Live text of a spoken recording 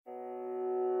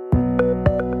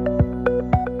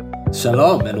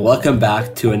Shalom, and welcome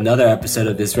back to another episode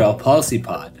of Israel Policy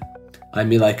Pod.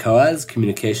 I'm Eli Koaz,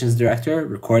 Communications Director,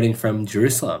 recording from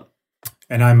Jerusalem.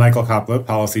 And I'm Michael Koplow,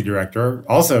 Policy Director,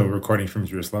 also recording from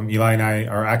Jerusalem. Eli and I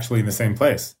are actually in the same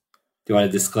place. Do you want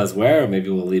to disclose where, or maybe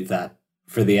we'll leave that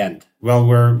for the end? Well,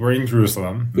 we're in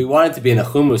Jerusalem. We wanted to be in a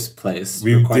hummus place.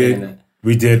 We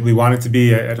did. We wanted to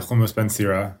be at Hummus Ben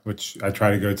Sira, which I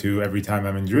try to go to every time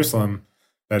I'm in Jerusalem,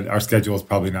 but our schedule is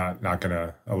probably not going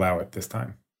to allow it this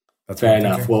time. That's fair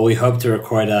enough. Well, we hope to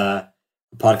record a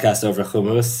podcast over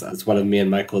hummus. It's one of me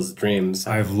and Michael's dreams.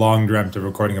 I've long dreamt of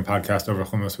recording a podcast over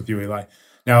hummus with you, Eli.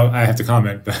 Now, I have to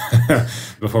comment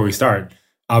before we start.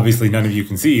 Obviously, none of you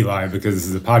can see Eli because this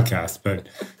is a podcast. But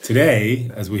today,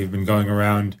 as we have been going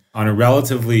around on a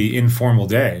relatively informal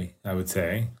day, I would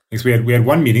say, because we had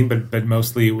one meeting, but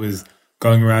mostly it was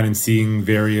going around and seeing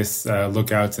various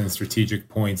lookouts and strategic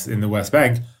points in the West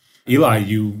Bank. Eli,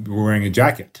 you were wearing a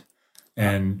jacket.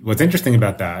 And what's interesting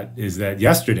about that is that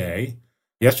yesterday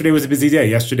was a busy day.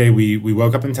 Yesterday, we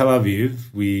woke up in Tel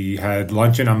Aviv. We had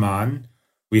lunch in Amman.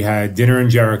 We had dinner in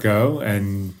Jericho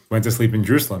and went to sleep in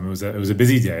Jerusalem. It was a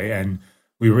busy day. And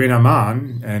we were in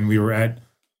Amman and we were at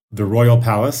the royal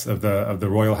palace of the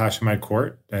Royal Hashemite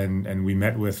Court. And we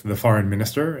met with the foreign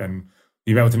minister and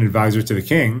we met with an advisor to the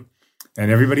king.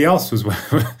 And everybody else was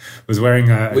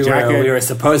wearing a jacket. We were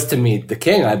supposed to meet the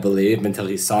king, I believe, until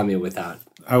he saw me without.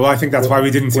 Well, I think that's why we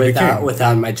didn't see the king.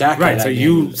 Without my jacket. Right.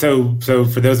 So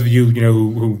for those of you,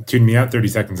 who tuned me out 30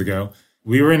 seconds ago,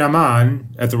 we were in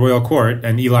Amman at the royal court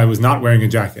and Eli was not wearing a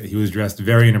jacket. He was dressed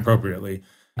very inappropriately.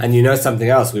 And you know something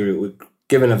else? We were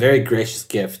given a very gracious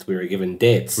gift. We were given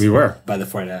dates. We were. By the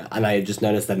foreigner. And I just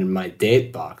noticed that in my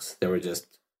date box, there were just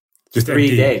three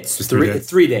empty. Dates. Just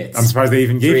three dates. I'm surprised they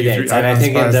even gave you dates. And I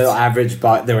think in the average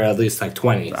box, there were at least like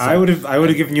 20. So. I would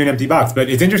have given you an empty box. But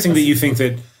it's interesting that you think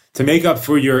that to make up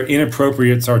for your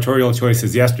inappropriate sartorial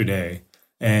choices yesterday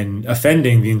and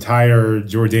offending the entire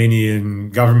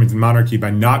Jordanian government and monarchy by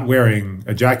not wearing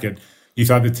a jacket, you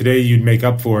thought that today you'd make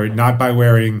up for it, not by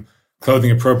wearing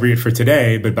clothing appropriate for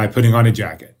today, but by putting on a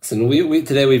jacket. So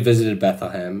today we visited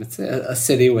Bethlehem. It's a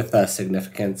city with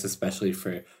significance, especially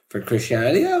for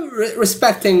Christianity.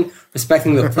 Respecting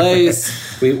the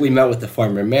place. we met with the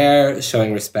former mayor,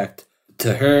 showing respect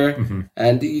to her. Mm-hmm.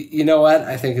 And you know what?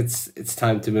 I think it's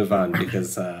time to move on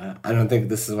because I don't think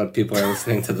this is what people are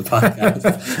listening to the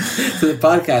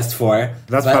podcast for.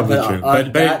 That's probably true.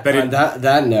 On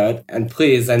that note, and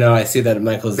please, I know I see that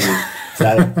Michael's we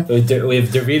have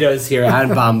Doritos here and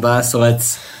Bamba, so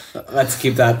let's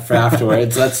keep that for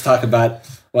afterwards. Let's talk about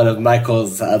one of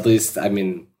Michael's, at least, I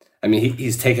mean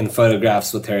he's taken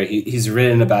photographs with her. He's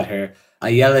written about her.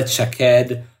 Ayelet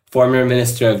Shaked, former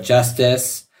Minister of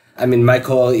Justice. I mean,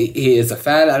 Michael, he is a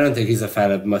fan. I don't think he's a fan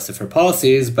of most of her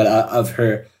policies, but of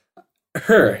her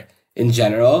in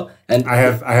general. And I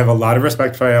have a lot of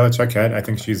respect for Ayelet Shaked. I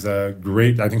think she's I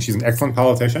think she's an excellent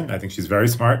politician. I think she's very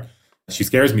smart. She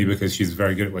scares me because she's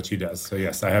very good at what she does. So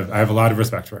yes, I have a lot of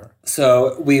respect for her.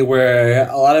 So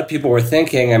a lot of people were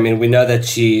thinking, I mean, we know that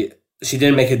she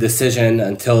didn't make a decision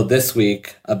until this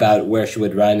week about where she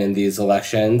would run in these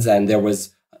elections. And there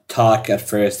was talk at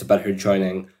first about her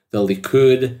joining the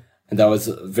Likud. And that was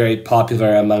very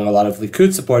popular among a lot of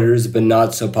Likud supporters, but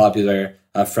not so popular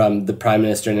from the prime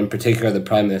minister, and in particular the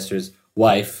prime minister's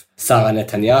wife, Sarah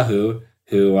Netanyahu,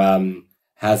 who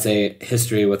has a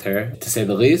history with her, to say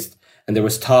the least. And there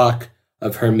was talk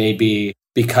of her maybe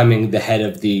becoming the head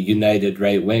of the United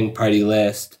Right-Wing Party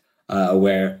list,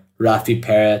 where Rafi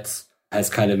Peretz has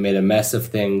kind of made a mess of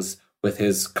things with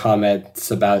his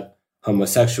comments about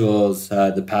homosexuals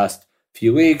the past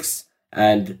few weeks.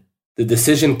 And the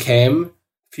decision came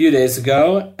a few days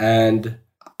ago, and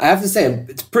I have to say,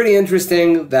 it's pretty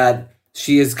interesting that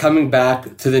she is coming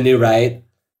back to the New Right,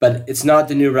 but it's not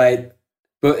the New Right.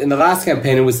 But in the last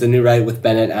campaign, it was the New Right with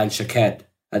Bennett and Shaked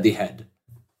at the head.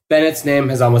 Bennett's name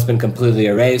has almost been completely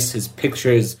erased. His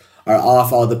pictures are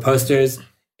off all the posters.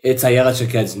 It's Ayelet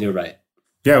Shaked's New Right.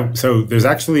 Yeah, so there's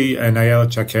actually an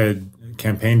Ayelet Shaked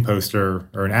campaign poster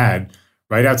or an ad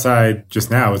right outside just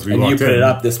now as we walked in. And you put it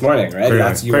up this morning,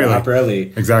 right? You were up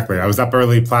early. Exactly. I was up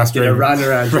early plastering. Did a run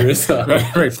around Jerusalem.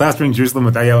 Right, plastering Jerusalem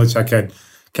with Ayelet Shaked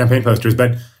campaign posters.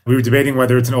 But we were debating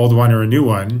whether it's an old one or a new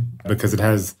one because it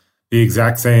has the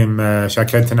exact same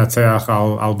Shaked Tenatzeach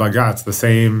al Bagatz, the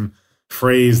same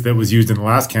phrase that was used in the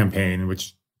last campaign,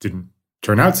 which didn't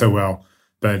turn out so well.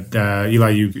 But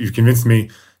Eli, you've convinced me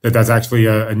that that's actually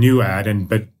a new ad.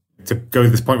 But to go to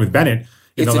this point with Bennett,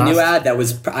 it's a new ad that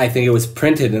was, I think it was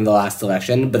printed in the last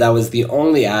election, but that was the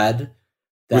only ad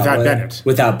without Bennett.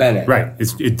 Without Bennett. Right.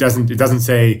 It doesn't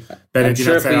say Bennett, I'm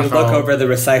sure if you look over the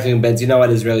recycling bins, you know what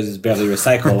Israelis is barely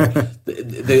recycled.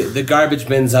 the garbage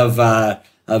bins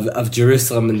of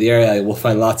Jerusalem in the area will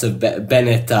find lots of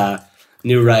Bennett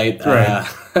new right.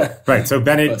 Right. So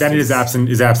Bennett is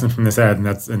absent from this ad,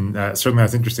 and certainly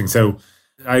that's interesting. So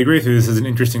I agree with you. This is an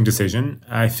interesting decision.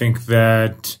 I think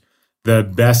that the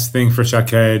best thing for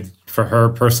Shaked, for her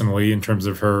personally, in terms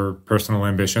of her personal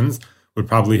ambitions, would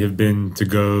probably have been to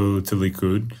go to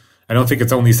Likud. I don't think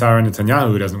it's only Sarah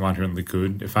Netanyahu who doesn't want her in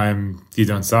Likud. If I'm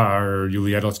Gideon Sa'ar or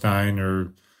Yuli Edelstein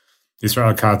or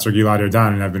Israel Katz or Gilad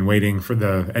Erdan, and I've been waiting for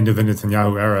the end of the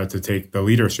Netanyahu era to take the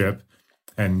leadership,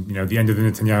 and the end of the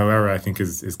Netanyahu era I think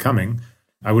is coming,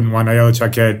 I wouldn't want Ayelet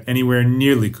Shaked anywhere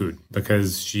near Likud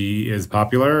because she is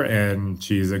popular and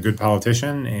she's a good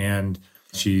politician and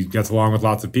she gets along with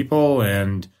lots of people,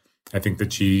 and I think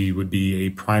that she would be a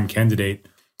prime candidate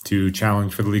to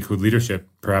challenge for the Likud leadership,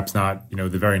 perhaps not, the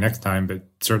very next time, but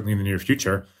certainly in the near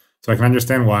future. So I can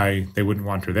understand why they wouldn't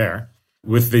want her there.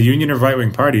 With the union of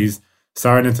right-wing parties,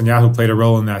 Sarah Netanyahu played a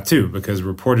role in that too, because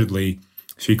reportedly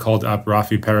she called up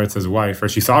Rafi Peretz's wife, or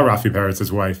she saw Rafi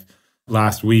Peretz's wife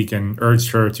last week and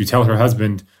urged her to tell her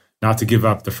husband not to give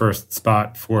up the first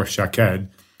spot for Shaked.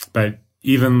 But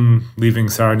even leaving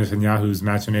Sarah Netanyahu's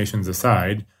machinations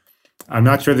aside, I'm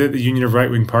not sure that the union of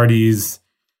right-wing parties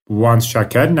wants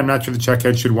Shaked, and I'm not sure that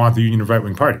Shaked should want the union of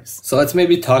right-wing parties. So let's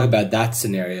maybe talk about that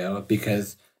scenario,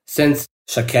 because since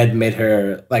Shaked made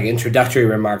her introductory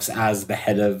remarks as the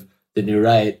head of the New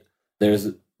Right, there's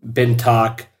been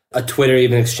talk, a Twitter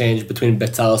even exchange between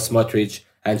Bezalel Smotrich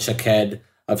and Shaked,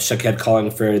 of Shaked calling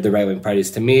for the right-wing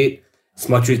parties to meet.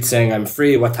 Smotrich saying, "I'm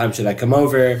free, what time should I come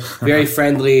over?" Very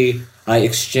friendly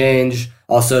exchange.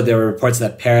 Also, there were reports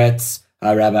that Peretz,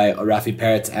 Rabbi Rafi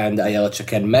Peretz and Ayelet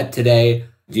Shaked met today.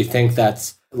 Do you think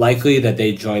that's likely that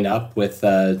they join up with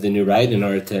the New Right in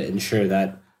order to ensure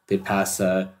that they pass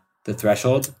the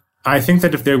threshold? I think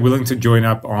that if they're willing to join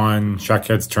up on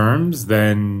Shaked's terms,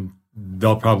 then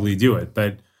they'll probably do it.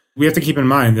 But we have to keep in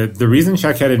mind that the reason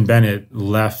Shaked and Bennett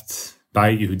left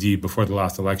Bayit Yehudi before the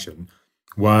last election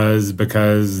was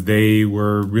because they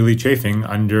were really chafing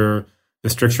under the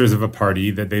strictures of a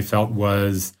party that they felt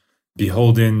was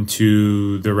beholden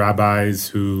to the rabbis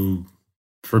who,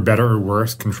 for better or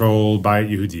worse, control Bayit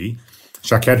Yehudi.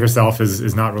 Shaked herself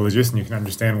is not religious, and you can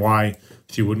understand why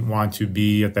she wouldn't want to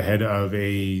be at the head of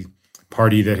a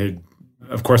party that had,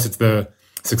 of course, it's the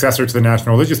successor to the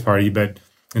National Religious Party, but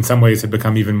in some ways had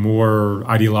become even more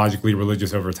ideologically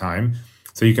religious over time.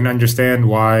 So you can understand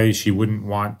why she wouldn't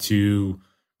want to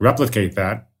replicate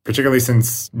that, particularly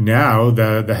since now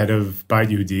the head of Bayit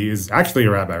Yehudi is actually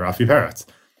a rabbi, Rafi Peretz.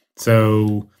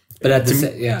 So, but at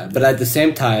the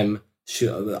same time,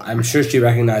 I'm sure she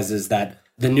recognizes that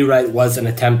the New Right was an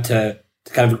attempt to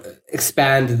kind of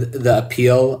expand the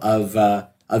appeal of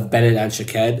Bennett and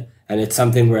Shaked, and it's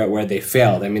something where they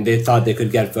failed. I mean, they thought they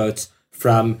could get votes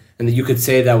from, and you could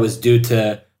say that was due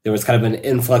to, there was kind of an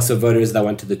influx of voters that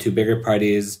went to the two bigger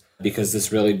parties because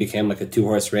this really became like a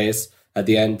two-horse race at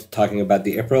the end, talking about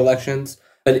the April elections.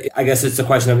 But I guess it's a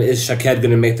question of, is Shaked going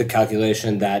to make the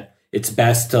calculation that it's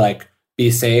best to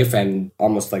be safe and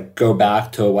almost go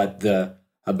back to what the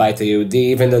Bayit Yehudi,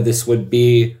 even though this would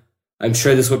be, I'm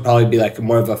sure this would probably be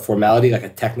more of a formality, a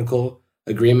technical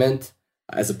agreement,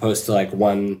 as opposed to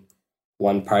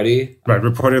one party. Right.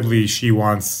 Reportedly, she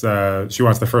wants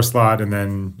the first slot, and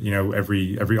then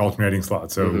every alternating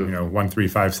slot. So 1, 3,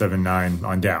 5, 7, 9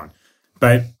 on down.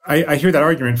 But I hear that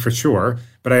argument for sure.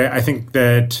 But I think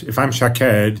that if I'm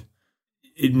Shaked,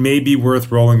 it may be worth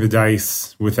rolling the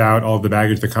dice without all the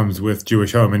baggage that comes with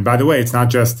Jewish home. And by the way, it's not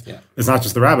just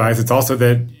the rabbis. It's also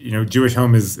that Jewish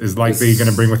home is likely going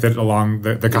to bring with it along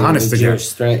the Kahanists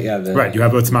again. Right. You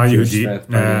have Otzma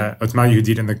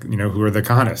Yehudit and the who are the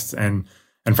Kahanists.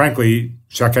 And frankly,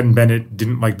 Shaked and Bennett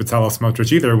didn't like Bezalel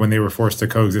Smotrich either when they were forced to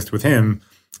coexist with him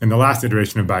in the last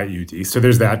iteration of Bayit Yehudi. So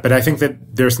there's that. But I think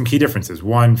that there's some key differences.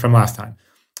 One from last time.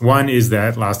 One is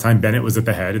that last time Bennett was at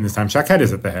the head, and this time Shaked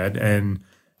is at the head. And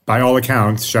by all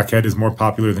accounts, Shaked is more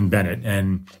popular than Bennett.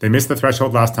 And they missed the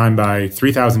threshold last time by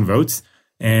 3,000 votes.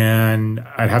 And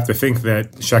I'd have to think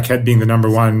that Shaked being the number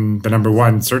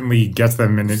one certainly gets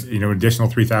them an additional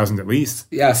 3,000 at least.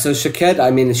 Yeah, so Shaked, I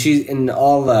mean, she's in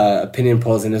all opinion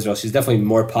polls in Israel, she's definitely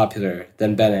more popular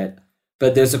than Bennett.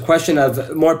 But there's a question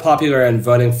of more popular and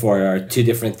voting for are two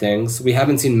different things. We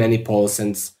haven't seen many polls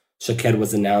since Shaked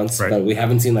was announced, right. But we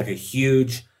haven't seen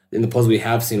in the polls we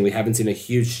haven't seen a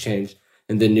huge change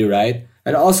in the New Right.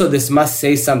 And also this must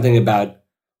say something about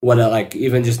what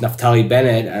even just Naftali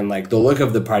Bennett and the look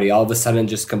of the party all of a sudden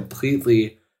just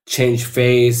completely changed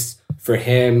face for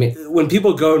him. When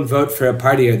people go and vote for a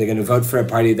party, are they going to vote for a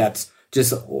party that's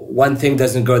just one thing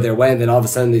doesn't go their way, and then all of a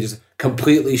sudden they just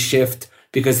completely shift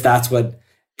because that's what.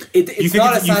 It's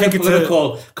not a sign of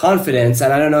political confidence,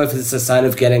 and I don't know if it's a sign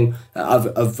of getting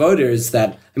of voters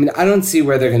that. I mean, I don't see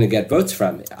where they're going to get votes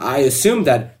from. I assume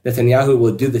that Netanyahu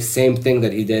will do the same thing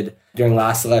that he did during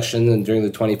last election and during the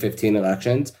 2015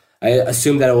 elections. I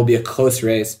assume that it will be a close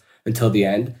race until the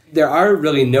end. There are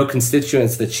really no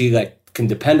constituents that she can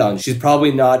depend on. She's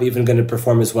probably not even going to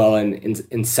perform as well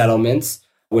in settlements,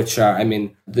 which are, I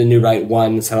mean, the New Right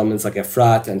won settlements like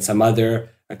Efrat and some other.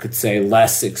 I could say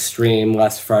less extreme,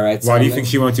 less far-right. Why do you think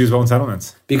she won't do as well in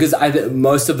settlements? Because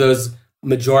most of those,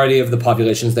 majority of the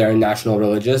populations there are national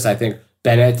religious. I think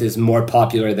Bennett is more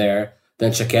popular there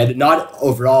than Shaked. Not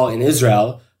overall in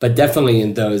Israel, but definitely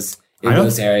in those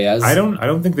areas. I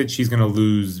don't think that she's going to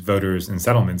lose voters in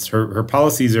settlements. Her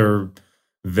policies are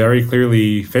very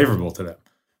clearly favorable to them.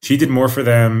 She did more for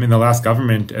them in the last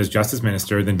government as justice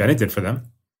minister than Bennett did for them.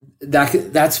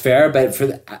 That's fair, but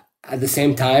at the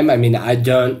same time, I mean, I'm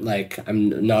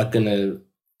not going to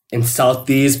insult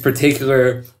these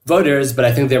particular voters, but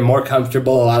I think they're more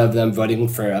comfortable, a lot of them voting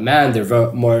for a man.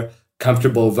 They're more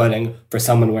comfortable voting for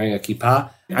someone wearing a kippah.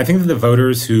 I think that the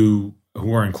voters who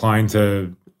are inclined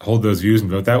to hold those views and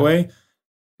vote that way,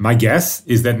 my guess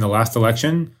is that in the last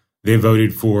election, they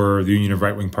voted for the union of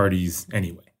right-wing parties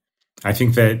anyway. I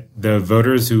think that the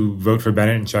voters who vote for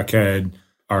Bennett and Shaked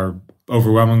are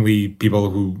overwhelmingly people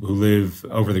who live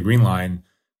over the Green Line,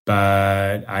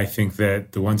 but I think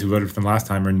that the ones who voted for them last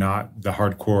time are not the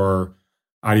hardcore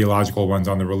ideological ones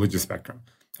on the religious spectrum.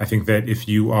 I think that if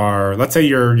you are, let's say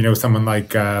you're, someone like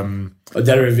Oded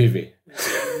Revivi.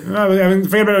 I mean,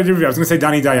 forget about Oded Revivi. I was going to say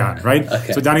Danny Dayan, right?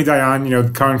 Okay. So Danny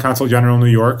Dayan, current consul general in New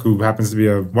York, who happens to be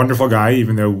a wonderful guy,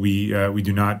 even though we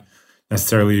do not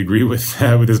necessarily agree with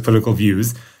his political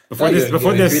views. Before you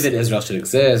this, agree that Israel should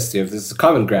exist. This is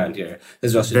common ground here.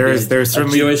 Israel should be a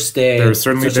Jewish state. There's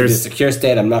a secure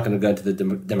state. I'm not going to go into the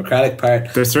democratic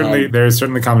part. There's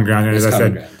certainly common ground, and as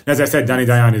I said, Danny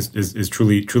Dayan is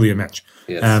truly a mensch.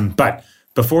 Yes. But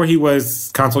before he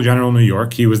was consul general in New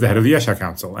York, he was the head of the Yesha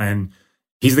Council, and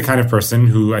he's the kind of person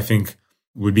who I think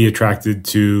would be attracted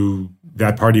to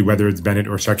that party, whether it's Bennett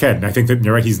or Shaked. And I think that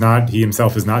you're right. He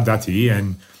himself is not Dati,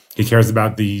 and he cares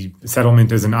about the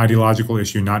settlement as an ideological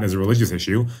issue, not as a religious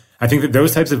issue. I think that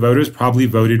those types of voters probably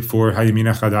voted for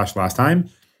Hayamina Chadash last time,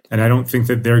 and I don't think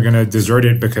that they're going to desert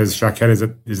it because Shaked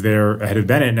is there ahead of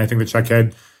Bennett, and I think that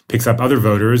Shaked picks up other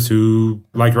voters who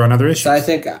like her on other issues. So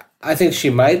I think she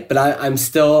might, but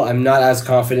I'm not as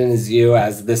confident as you,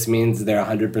 as this means they're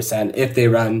 100% if they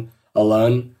run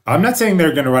alone. I'm not saying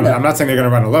they're going to run. No. I'm not saying they're going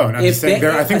to run alone. I'm just saying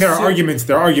I think there are arguments.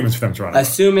 There are arguments for them to run alone.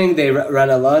 Assuming they run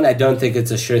alone, I don't think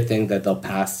it's a sure thing that they'll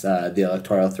pass the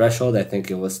electoral threshold. I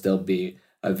think it will still be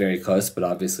very close, but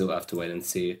obviously we'll have to wait and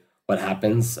see what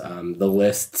happens.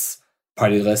 The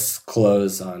party lists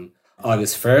close on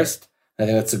August 1st. I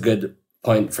think that's a good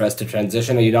point for us to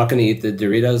transition. Are you not going to eat the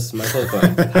Doritos, Michael? Go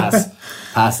ahead,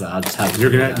 pass that. I'll just have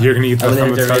you're going to eat the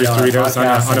Doritos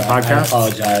on a podcast? I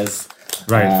apologize.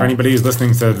 Right. For anybody who's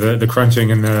listening to the crunching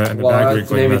in the bag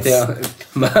wrinkling.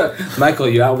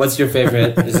 Michael, what's your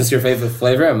favorite? Is this your favorite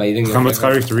flavor? Am I eating Chametz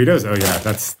Charif Doritos? Oh, yeah.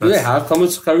 That's Do they have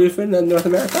Chametz Charif in North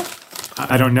America?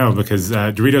 I don't know, because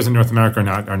Doritos in North America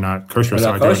are not kosher,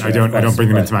 so I don't bring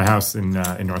them into my house in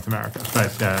North America.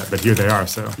 But here they are,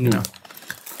 so you know.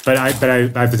 But I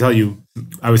have to tell you,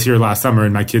 I was here last summer,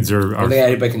 and my kids are. I don't think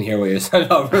anybody can hear what you're saying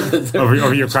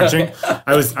over your crunching.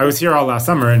 I was here all last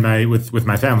summer, and with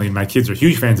my family, and my kids are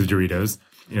huge fans of Doritos.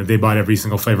 They bought every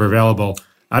single flavor available.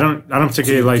 I don't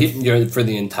particularly like. For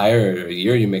the entire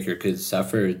year, you make your kids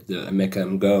suffer, make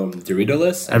them go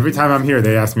Dorito-less. Every time I'm here,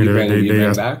 they ask me they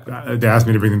ask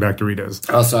me to bring them back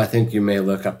Doritos. Also, I think you may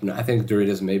look up. I think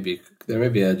Doritos there may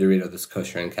be a Dorito that's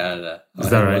kosher in Canada. Is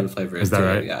that right? One flavor is that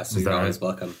right? Yeah, so you're always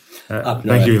welcome.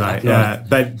 Thank you, Eli.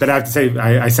 But I have to say,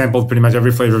 I sampled pretty much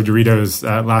every flavor of Doritos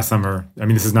last summer. I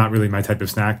mean, this is not really my type of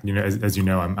snack. As you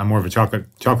know, I'm more of a chocolate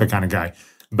kind of guy.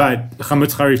 But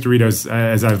Chametz Charif Doritos,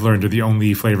 as I've learned, are the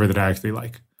only flavor that I actually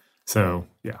like. So,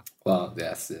 yeah. Well,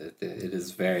 yes, it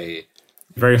is very...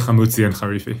 Very chamutzi and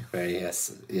charifi. Very,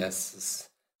 yes.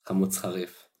 Chametz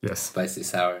Charif. Yes. Spicy,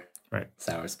 sour. Right.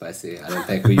 Sour, spicy. I don't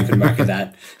think you can market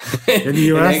that. In the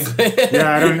U.S.?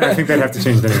 I think they'd have to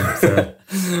change the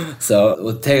name. So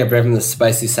we'll take a break from the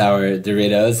spicy, sour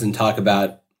Doritos and talk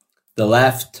about the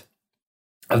left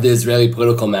of the Israeli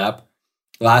political map.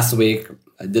 Last week,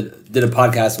 I did a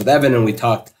podcast with Evan, and we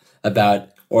talked about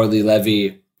Orly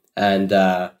Levy and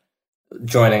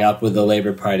joining up with the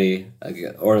Labour Party.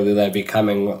 Orly Levy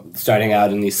starting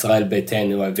out in Israel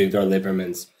Beitenu, Avigdor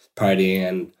Lieberman's party,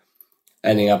 and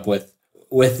ending up with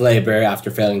with Labor after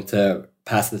failing to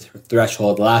pass the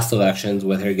threshold last elections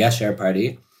with her Gesher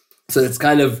party. So it's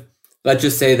kind of, let's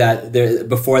just say that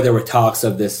before there were talks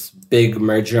of this big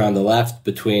merger on the left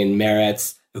between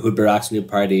Meretz, Ehud Barak's new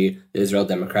party, the Israel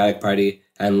Democratic Party,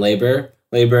 and Labor.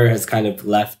 Labor has kind of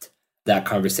left that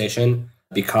conversation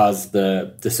because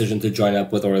the decision to join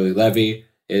up with Orly Levy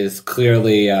is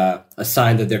clearly a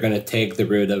sign that they're going to take the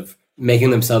route of making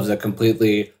themselves a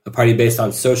party based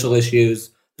on social issues.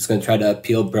 It's going to try to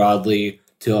appeal broadly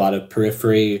to a lot of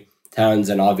periphery towns,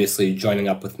 and obviously joining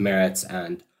up with Meretz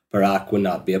and Barak would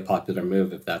not be a popular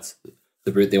move if that's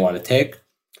the route they want to take.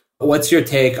 What's your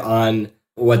take on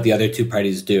what the other two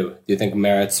parties do? Do you think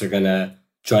Meretz are going to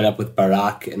join up with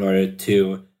Barak in order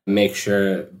to make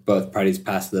sure both parties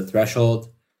pass the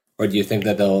threshold? Or do you think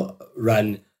that they'll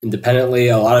run independently?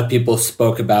 A lot of people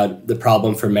spoke about the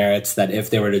problem for Meretz that if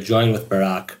they were to join with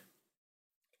Barak,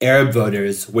 Arab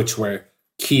voters, which were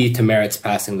key to Meretz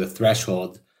passing the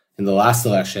threshold in the last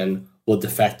election, will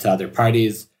defect to other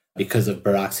parties because of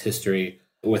Barak's history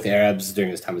with Arabs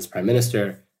during his time as prime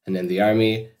minister and in the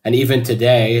army. And even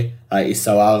today,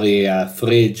 Isawali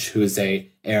Frij, who's a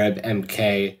Arab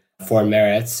MK for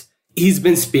Meretz, he's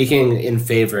been speaking in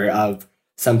favor of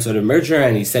some sort of merger,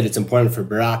 and he said it's important for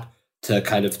Barak to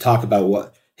kind of talk about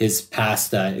what his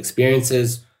past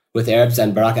experiences with Arabs.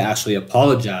 And Barak actually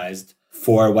apologized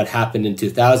for what happened in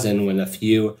 2000 when a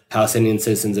few Palestinian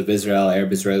citizens of Israel,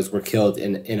 Arab Israelis, were killed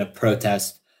in a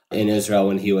protest in Israel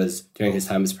when he was during his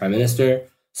time as prime minister.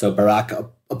 So Barak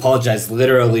apologized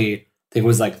literally, I think it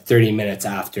was like 30 minutes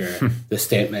after the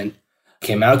statement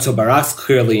came out. So Barak's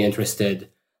clearly interested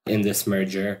in this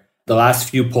merger. The last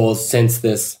few polls since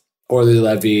this Orly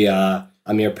Levy,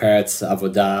 Amir Peretz,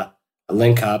 Avodah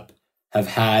link up have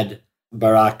had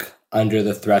Barak under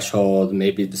the threshold,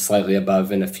 maybe slightly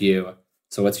above in a few.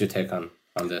 So what's your take on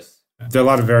this? There are a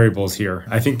lot of variables here.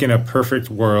 I think in a perfect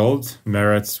world,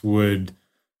 Meretz would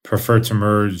prefer to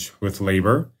merge with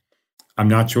Labor. I'm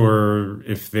not sure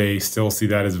if they still see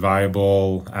that as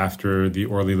viable after the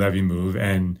Orly Levy move.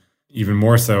 And even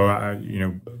more so,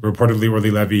 reportedly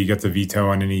Orly Levy gets a veto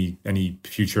on any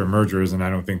future mergers, and I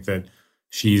don't think that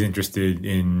she's interested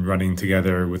in running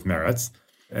together with Meretz.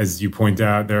 As you point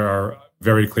out, there are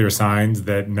very clear signs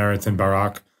that Meretz and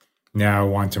Barak now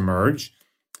want to merge.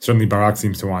 Certainly Barak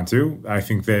seems to want to. I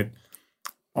think that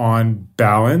on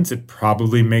balance, it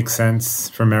probably makes sense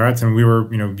for Meretz. And we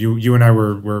were, you and I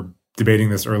were debating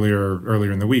this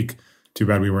earlier in the week. Too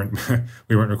bad we weren't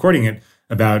recording it,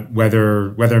 about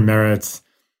whether Meretz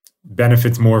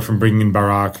benefits more from bringing in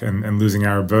Barak and losing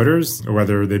Arab voters, or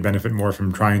whether they benefit more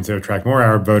from trying to attract more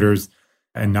Arab voters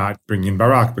and not bringing in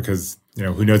Barak, because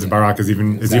who knows if Barak is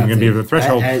even going to be over the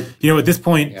threshold. At this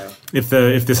point, if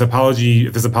this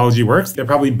apology works, they're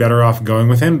probably better off going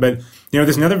with him. But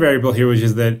there's another variable here, which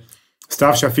is that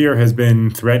Stav Shafir has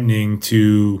been threatening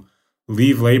to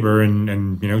leave Labor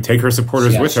and take her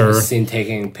supporters with her. She's seen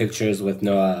taking pictures with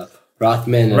Noah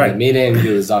Rothman in a meeting,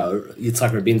 who was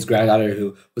Yitzhak Rabin's granddaughter,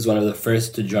 who was one of the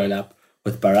first to join up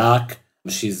with Barak.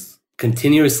 She's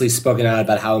continuously spoken out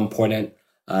about how important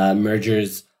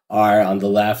mergers are on the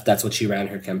left. That's what she ran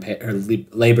her campaign, her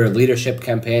Labor leadership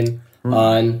campaign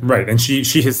on. Right, and she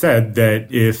has said that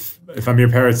if Amir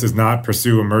Peretz does not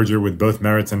pursue a merger with both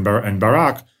Meretz and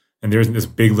Barak, and there isn't this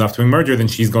big left-wing merger, then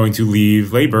she's going to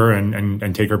leave Labor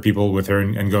and take her people with her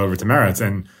and go over to Meretz.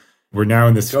 And we're now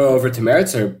in this... Go over to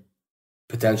Meretz or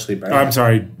potentially Barak? I'm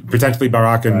sorry, potentially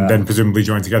Barak, and then presumably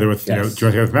join together with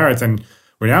Meretz. And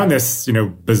we're now in this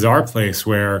bizarre place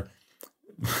where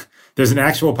there's an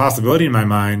actual possibility in my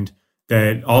mind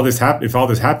that if all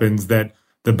this happens, that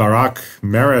the Barak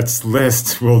Meretz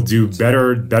list will do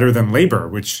better than Labor,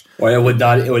 which... Or it would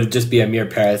not. It would just be Amir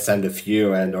Peretz and a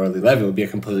few, and Orly Levy would be a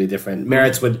completely different...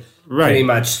 Meretz would pretty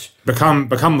much... Become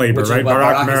Labor, right?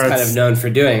 Barak Meretz is kind of known for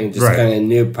doing, just kind of a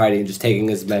new party and just taking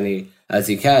as many as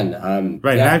he can.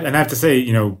 Right, yeah. and I have to say,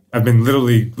 I've been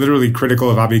literally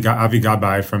critical of Avi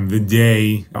Gabay from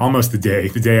almost the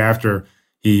day after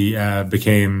he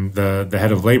became the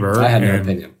head of Labor. I had no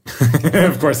opinion.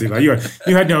 Of course, Eli,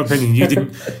 you had no opinion. You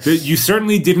didn't. You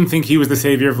certainly didn't think he was the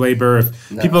savior of Labor. If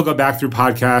people go back through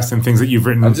podcasts and things that you've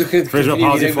written for Israel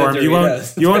Policy Forum, you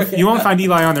won't find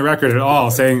Eli on the record at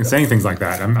all saying things like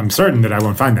that. I'm certain that I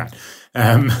won't find that.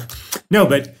 No,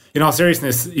 but in all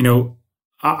seriousness,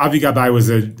 Avi Gabay was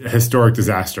a historic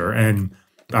disaster, and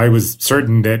I was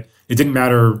certain that it didn't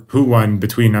matter who won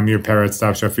between Amir Peretz,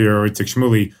 Stav Shafir, or Itzik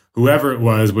Shmuley. Whoever it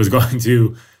was going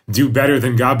to do better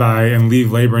than Gabay and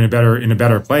leave Labor in a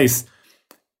better place.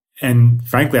 And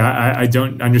frankly, I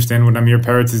don't understand what Amir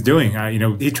Peretz is doing.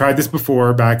 He tried this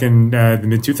before back in the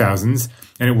mid-2000s,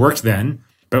 and it worked then.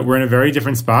 But we're in a very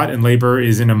different spot, and Labor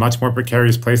is in a much more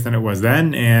precarious place than it was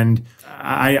then. And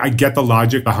I get the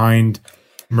logic behind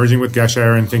merging with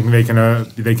Gesher and thinking they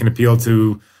can appeal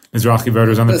to Mizrahi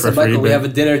voters on the periphery. Michael, we have a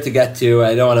dinner to get to.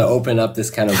 I don't want to open up this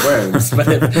kind of worms, but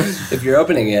if you're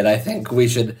opening it, I think we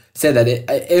should say that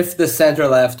if the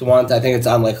center-left want, I think it's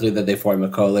unlikely that they form a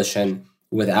coalition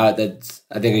without that.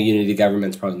 I think a unity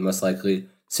government is probably the most likely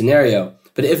scenario.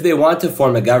 But if they want to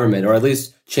form a government, or at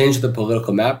least change the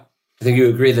political map, I think you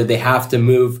agree that they have to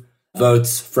move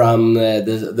votes from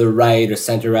the right or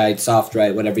center-right, soft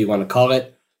right, whatever you want to call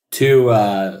it, to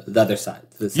the other side.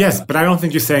 Yes, but I don't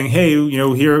think you're saying, hey,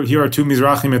 here are two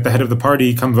Mizrahim at the head of the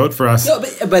party, come vote for us. No,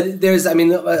 but there's,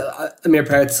 Amir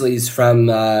Peretzli from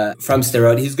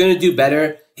Sderot. He's going to do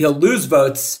better. He'll lose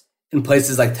votes in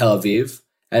places like Tel Aviv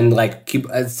and like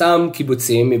some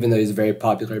kibbutzim, even though he's very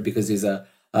popular because he's a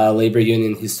labor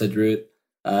union Histadrut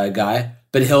guy.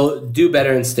 But he'll do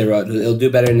better in Sderot. He'll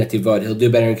do better in Netivot. He'll do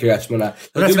better in Kiryat Shmona.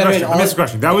 He'll do better in all. That's a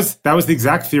question. That was the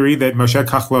exact theory that Moshe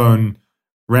Kachlon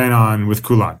ran on with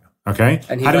Kulan. Okay,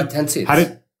 and he got 10 seats. How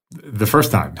did the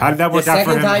first time? How did that work out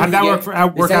for him? How did that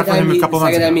work out for him a couple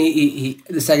months ago?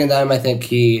 The second time, I think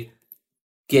he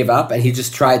gave up and he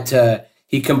just tried to.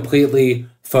 He completely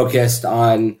focused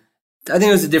on. I think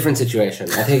it was a different situation.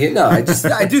 I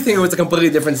do think it was a completely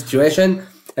different situation,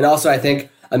 and also I think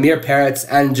Amir Peretz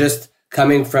and just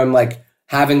coming from like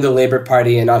having the Labor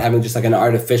Party and not having just like an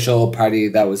artificial party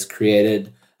that was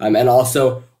created, and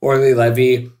also Orly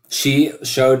Levy. She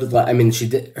showed,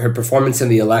 her performance in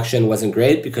the election wasn't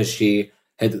great because she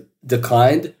had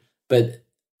declined, but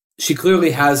she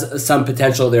clearly has some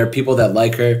potential. There are people that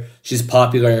like her. She's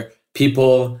popular.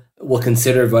 People will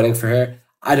consider voting for her.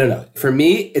 I don't know. For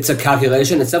me, it's a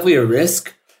calculation. It's definitely a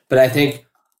risk, but I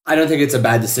don't think it's a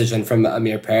bad decision from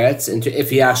Amir Peretz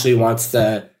if he actually wants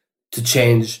to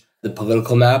change the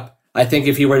political map. I think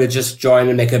if he were to just join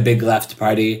and make a big left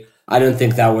party, I don't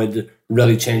think that would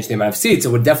really change the amount of seats. It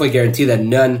would definitely guarantee that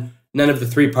none of the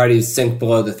three parties sink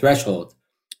below the threshold.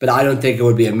 But I don't think it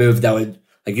would be a move that would,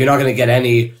 like, you're not going to get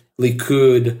any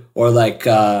Likud or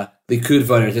Likud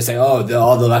voter to say, all the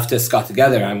leftists got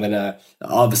together, I'm going to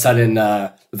all of a sudden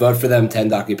vote for them to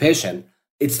end occupation.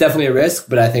 It's definitely a risk,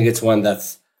 but I think it's one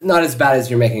that's not as bad as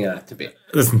you're making it out to be.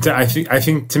 Listen, I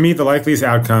think to me, the likeliest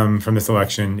outcome from this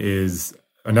election is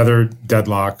another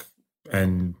deadlock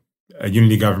and a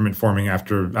unity government forming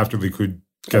after Likud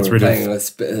gets rid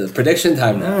of. Prediction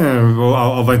time now. Well,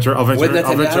 I'll venture an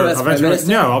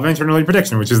early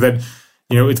prediction, which is that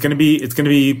it's going to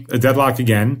be a deadlock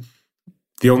again.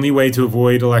 The only way to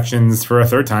avoid elections for a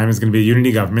third time is going to be a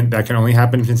unity government. That can only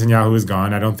happen if Netanyahu is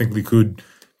gone. I don't think Likud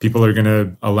people are going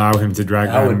to allow him to drag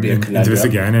them into this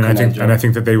again, and I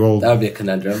think that they will. That would be a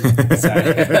conundrum.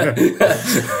 Sorry.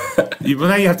 Well,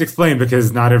 now you have to explain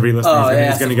because not every listener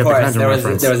is going to get the conundrum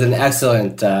reference. There was an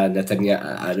excellent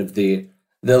Netanyahu out of the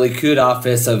Likud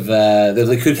office of the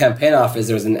Likud campaign office.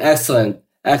 There was an excellent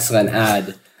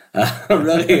ad.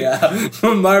 Really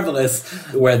marvelous,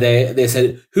 where they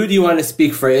said, "Who do you want to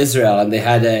speak for Israel?" And they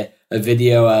had a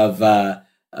video of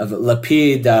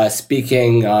Lapid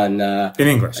speaking on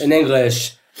in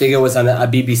English. I think it was on a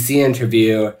BBC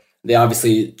interview. They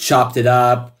obviously chopped it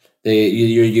up.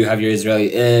 You have your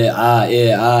Israeli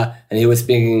and he was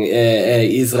speaking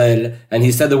Israel, and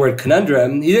he said the word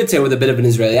conundrum. He did say it with a bit of an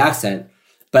Israeli accent.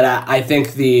 But I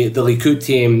think the Likud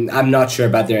team, I'm not sure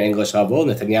about their English level.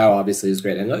 Netanyahu obviously is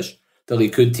great English. The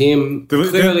Likud team the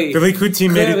Likud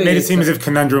team made it seem as if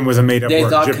conundrum was a made up word. They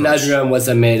thought gibberish. Conundrum was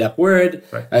a made up word,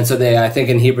 right. And so I think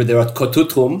in Hebrew they wrote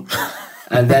kotutum.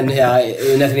 And then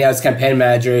Netanyahu's campaign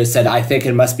manager said, "I think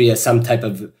it must be some type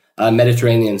of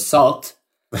Mediterranean salt."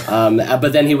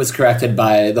 But then he was corrected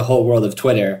by the whole world of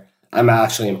Twitter. I'm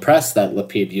actually impressed that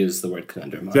Lapid used the word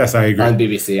conundrum. Yes, I agree. On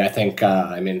BBC, I think.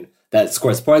 That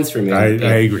scores points for me. I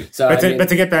agree. So, but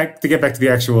to get back to the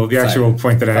actual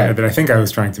point that I think I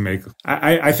was trying to make,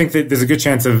 I think that there's a good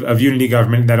chance of unity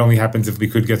government. That only happens if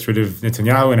Likud gets rid of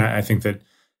Netanyahu, and I think that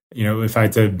if I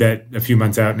had to bet a few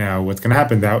months out now what's going to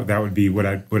happen, that would be what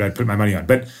I'd put my money on.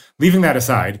 But leaving that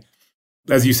aside,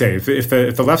 as you say, if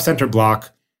the left center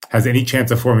bloc has any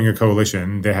chance of forming a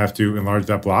coalition, they have to enlarge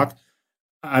that bloc.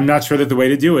 I'm not sure that the way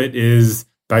to do it is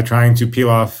by trying to peel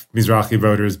off Mizrahi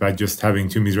voters by just having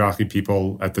two Mizrahi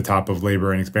people at the top of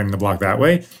Labor and expanding the bloc that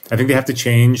way. I think they have to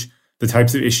change the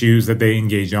types of issues that they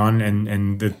engage on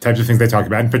and the types of things they talk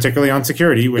about, and particularly on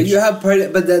security. Which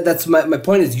that's my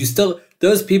point is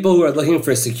those people who are looking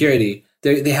for security,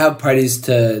 they have parties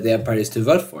to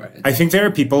vote for. I think there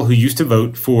are people who used to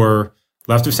vote for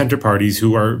left of center parties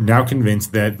who are now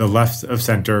convinced that the left of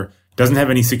center doesn't have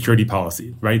any security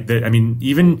policy, right?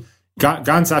 Even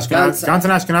Gantz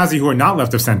and Ashkenazi, who are not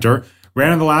left of center,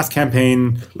 ran in the last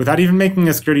campaign without even making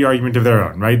a security argument of their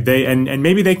own, right? And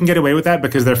maybe they can get away with that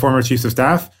because they're former chiefs of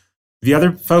staff. The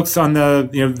other folks on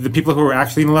the people who are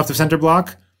actually in the left of center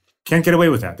bloc can't get away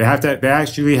with that. They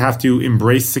actually have to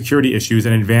embrace security issues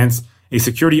and advance a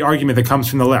security argument that comes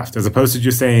from the left, as opposed to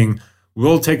just saying,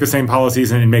 we'll take the same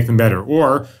policies and make them better,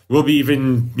 or we'll be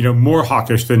even more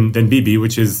hawkish than Bibi,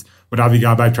 which is what Avi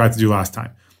Gabay tried to do last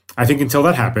time. I think until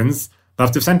that happens,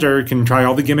 left of center can try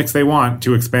all the gimmicks they want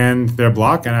to expand their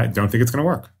bloc, and I don't think it's going to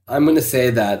work. I'm going to say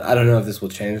that I don't know if this will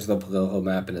change the political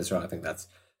map in Israel. I think that's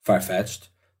far-fetched.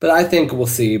 But I think we'll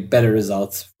see better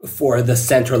results for the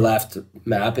center-left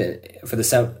map, for the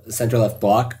center-left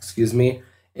bloc,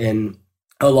 in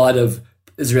a lot of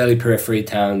Israeli periphery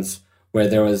towns where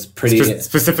there was pretty...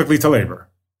 Specifically to labor.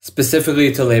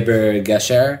 Specifically to labor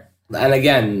Gesher. And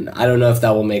again, I don't know if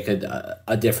that will make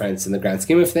a difference in the grand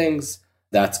scheme of things.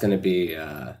 That's going to be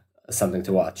something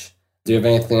to watch. Do you have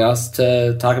anything else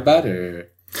to talk about, or...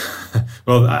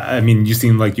 Well, I mean, you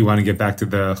seem like you want to get back to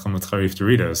the Chametz Charif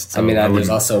Doritos. So there's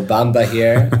also Bamba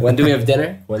here. When do we have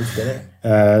dinner? When's dinner?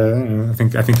 I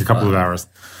think a couple of hours.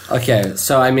 Okay,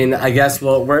 so I guess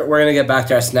we're gonna get back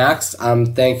to our snacks.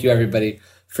 Thank you everybody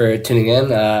for tuning in.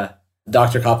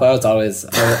 Dr. Koplow, it's always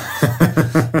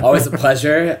a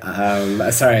pleasure.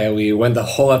 Sorry, we went the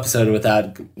whole episode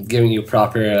without giving you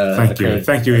proper. Thank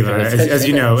you, Eli. As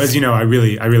you know, I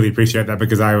really appreciate that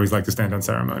because I always like to stand on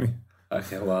ceremony.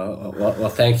 Okay, well,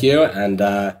 thank you, and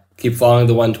keep following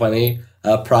the 120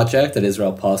 project at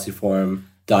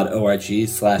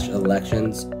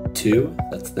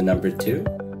israelpolicyforum.org/elections2. That's the number 2,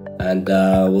 and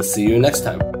we'll see you next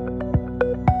time.